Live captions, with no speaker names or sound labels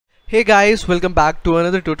Hey guys, welcome back to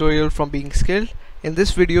another tutorial from Being Skilled. In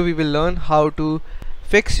this video we will learn how to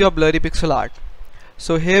fix your blurry pixel art.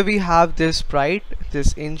 So here we have this sprite,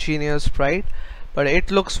 this engineer sprite, but it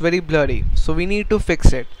looks very blurry, so we need to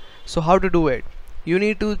fix it. So how to do it? You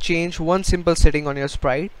need to change one simple setting on your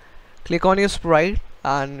sprite. Click on your sprite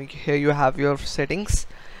and here you have your settings,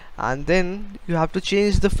 and then you have to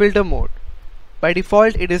change the filter mode. By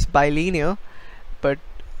default it is bilinear,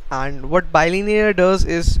 and what bilinear does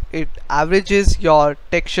is it averages your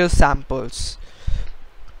texture samples.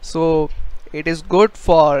 So it is good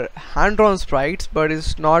for hand-drawn sprites, but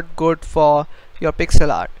it's not good for your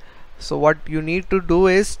pixel art. So what you need to do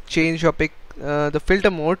is change your the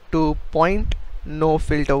filter mode to point no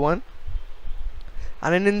filter one,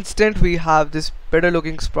 and in an instant we have this better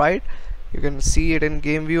looking sprite. You can see it in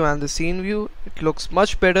game view and the scene view. It looks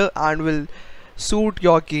much better and will suit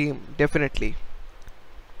your game definitely.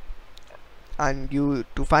 And to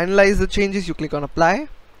finalize the changes, you click on apply,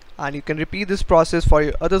 and you can repeat this process for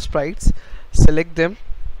your other sprites. Select them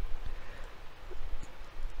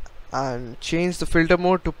and change the filter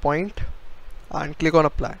mode to point and click on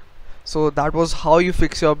apply. So that was how you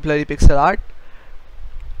fix your blurry pixel art.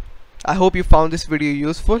 I hope you found this video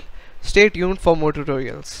useful. Stay tuned for more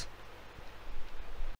tutorials.